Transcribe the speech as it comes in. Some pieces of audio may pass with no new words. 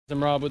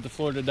I'm Rob with the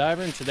Florida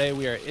Diver, and today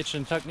we are at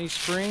Ichetucknee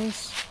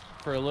Springs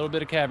for a little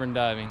bit of cavern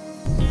diving.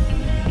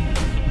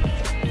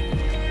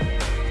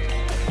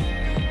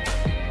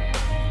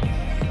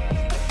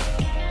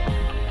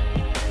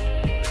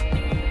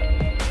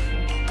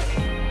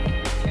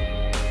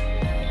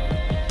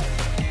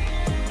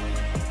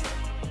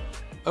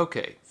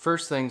 Okay,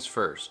 first things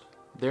first.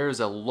 There is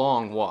a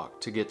long walk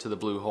to get to the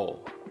Blue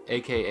Hole,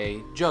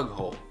 aka Jug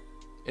Hole.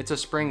 It's a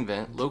spring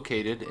vent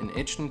located in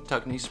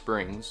Ichetucknee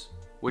Springs,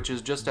 which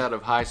is just out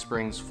of High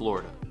Springs,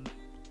 Florida.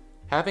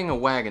 Having a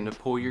wagon to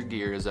pull your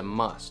gear is a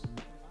must,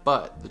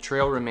 but the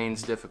trail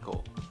remains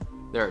difficult.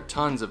 There are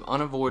tons of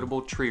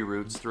unavoidable tree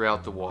roots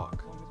throughout the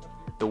walk.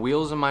 The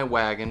wheels of my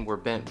wagon were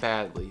bent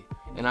badly,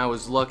 and I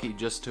was lucky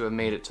just to have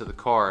made it to the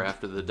car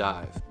after the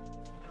dive.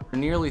 For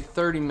nearly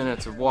 30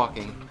 minutes of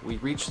walking, we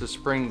reached the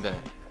spring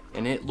vent,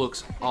 and it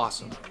looks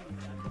awesome.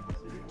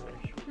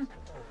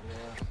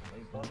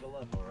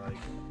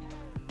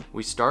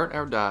 We start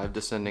our dive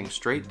descending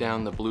straight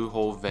down the Blue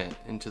Hole vent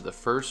into the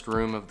first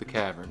room of the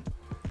cavern.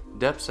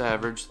 Depths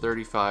average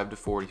 35 to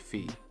 40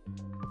 feet.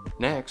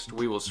 Next,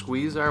 we will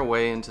squeeze our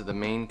way into the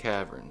main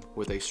cavern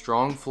with a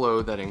strong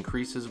flow that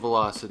increases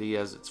velocity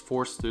as it's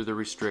forced through the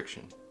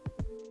restriction.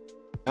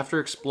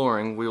 After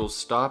exploring, we will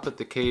stop at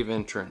the cave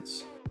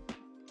entrance,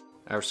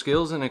 our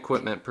skills and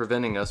equipment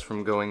preventing us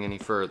from going any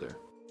further.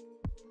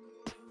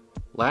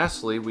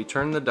 Lastly, we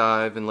turn the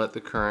dive and let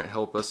the current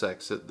help us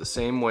exit the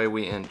same way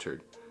we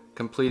entered,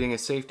 completing a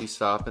safety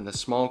stop in a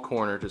small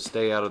corner to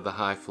stay out of the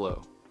high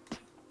flow.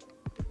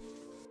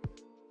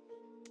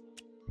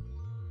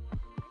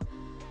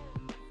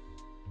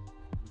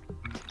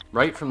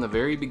 Right from the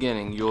very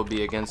beginning, you will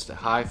be against a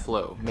high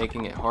flow,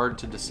 making it hard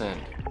to descend.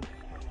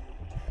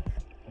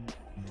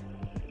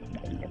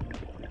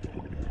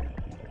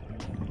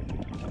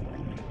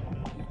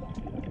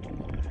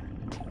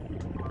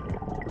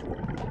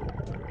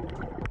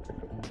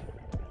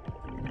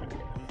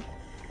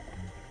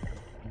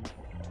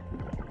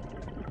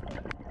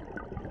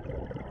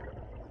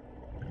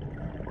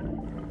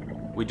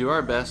 We do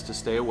our best to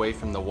stay away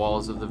from the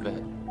walls of the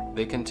vent.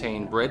 They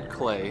contain red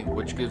clay,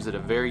 which gives it a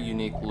very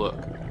unique look,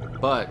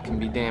 but can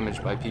be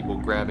damaged by people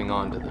grabbing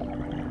onto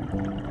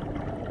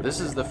them.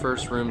 This is the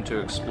first room to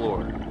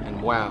explore,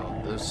 and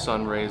wow, those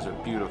sun rays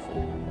are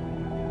beautiful.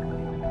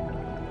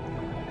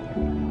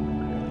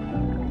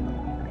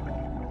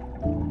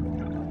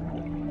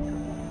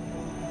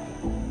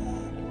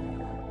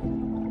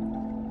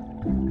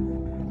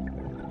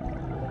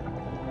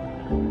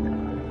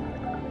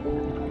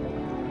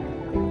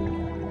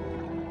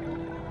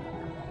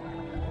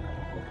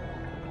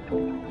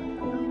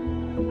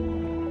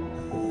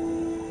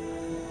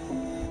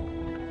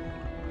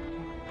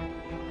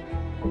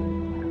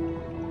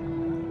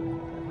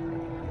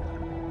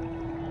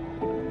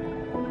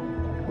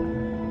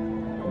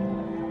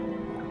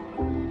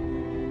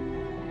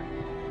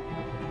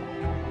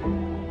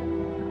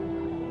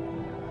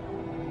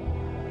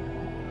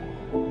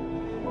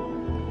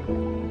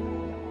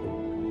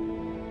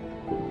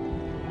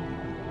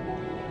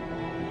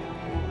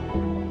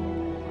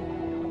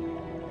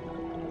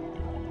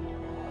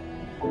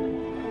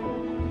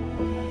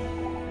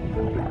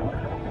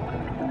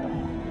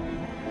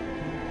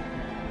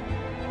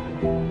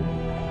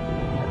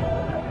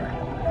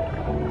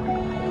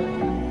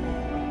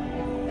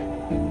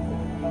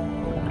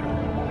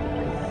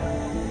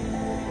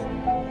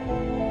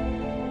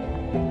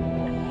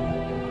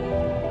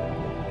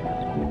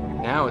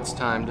 Now it's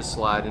time to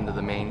slide into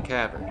the main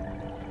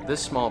cavern.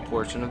 This small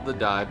portion of the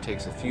dive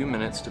takes a few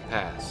minutes to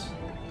pass.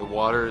 The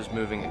water is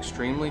moving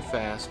extremely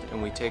fast,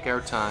 and we take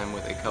our time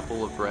with a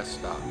couple of rest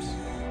stops.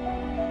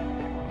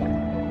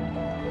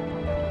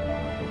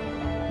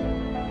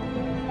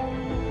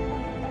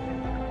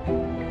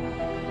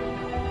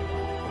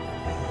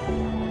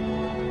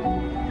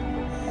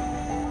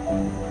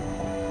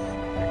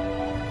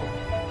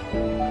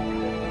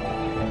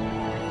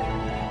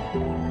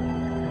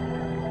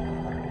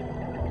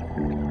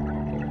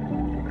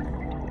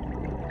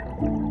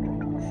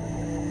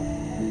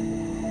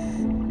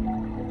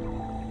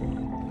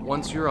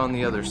 Once you're on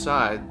the other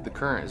side, the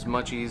current is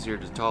much easier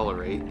to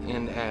tolerate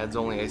and adds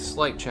only a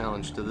slight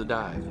challenge to the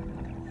dive.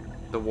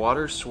 The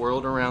water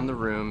swirled around the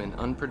room in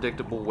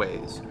unpredictable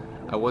ways.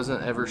 I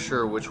wasn't ever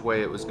sure which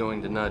way it was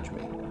going to nudge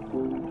me.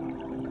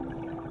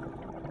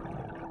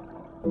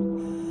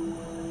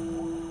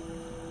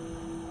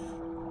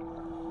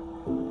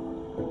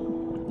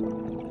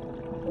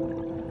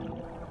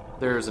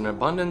 There is an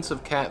abundance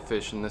of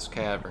catfish in this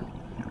cavern.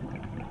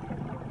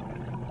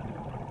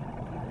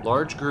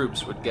 Large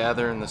groups would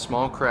gather in the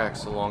small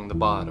cracks along the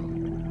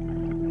bottom.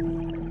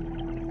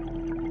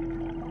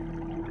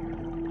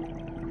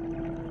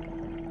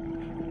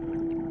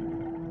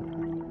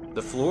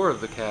 The floor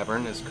of the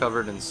cavern is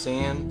covered in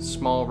sand,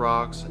 small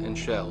rocks, and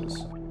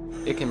shells.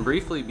 It can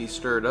briefly be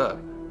stirred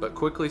up, but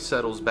quickly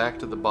settles back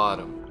to the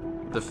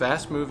bottom. The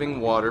fast-moving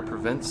water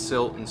prevents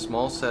silt and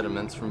small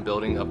sediments from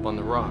building up on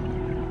the rock.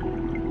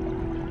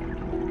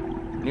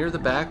 Near the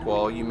back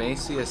wall, you may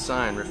see a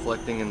sign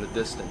reflecting in the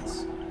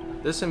distance.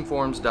 This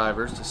informs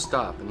divers to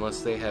stop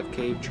unless they have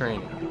cave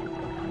training.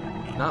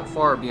 Not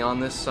far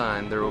beyond this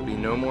sign, there will be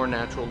no more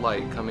natural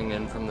light coming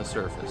in from the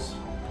surface.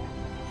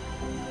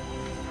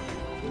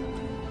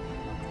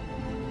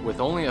 With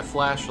only a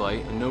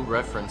flashlight and no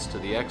reference to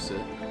the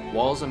exit,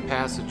 walls and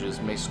passages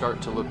may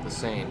start to look the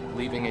same,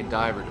 leaving a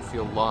diver to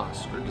feel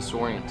lost or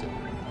disoriented.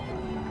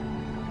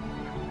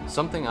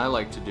 Something I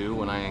like to do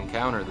when I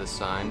encounter this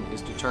sign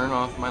is to turn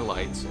off my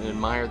lights and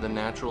admire the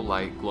natural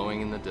light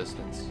glowing in the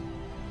distance.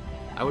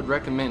 I would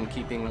recommend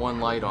keeping one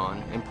light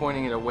on and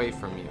pointing it away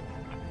from you,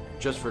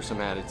 just for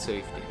some added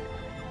safety.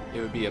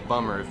 It would be a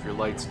bummer if your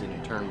lights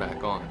didn't turn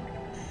back on.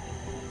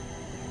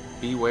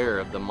 Beware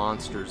of the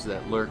monsters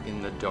that lurk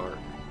in the dark.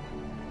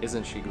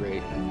 Isn't she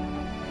great?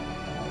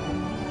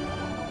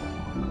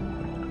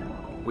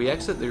 We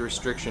exit the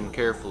restriction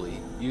carefully,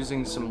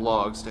 using some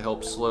logs to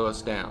help slow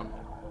us down.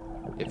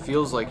 It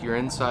feels like you're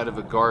inside of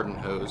a garden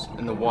hose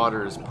and the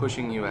water is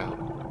pushing you out.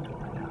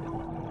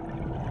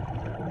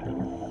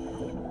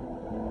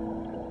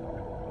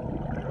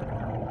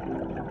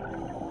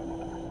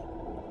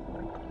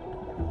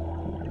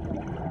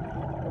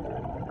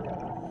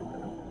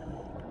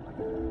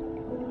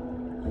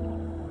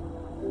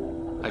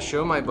 I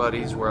show my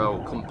buddies where I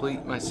will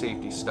complete my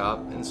safety stop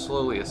and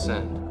slowly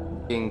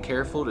ascend, being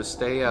careful to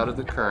stay out of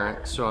the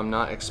current so I'm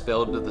not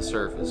expelled to the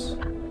surface.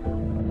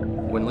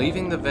 When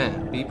leaving the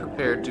vent, be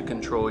prepared to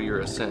control your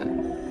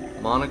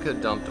ascent. Monica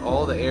dumped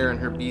all the air in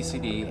her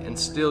BCD and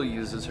still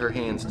uses her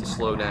hands to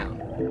slow down.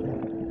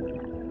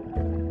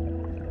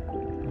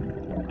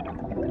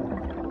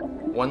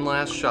 One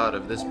last shot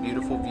of this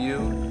beautiful view,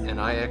 and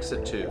I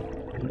exit too.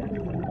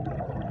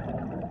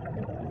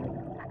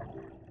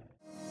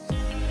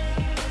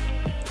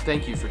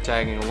 Thank you for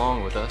tagging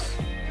along with us.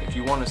 If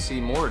you want to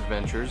see more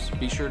adventures,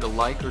 be sure to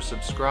like or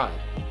subscribe.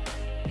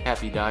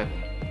 Happy diving.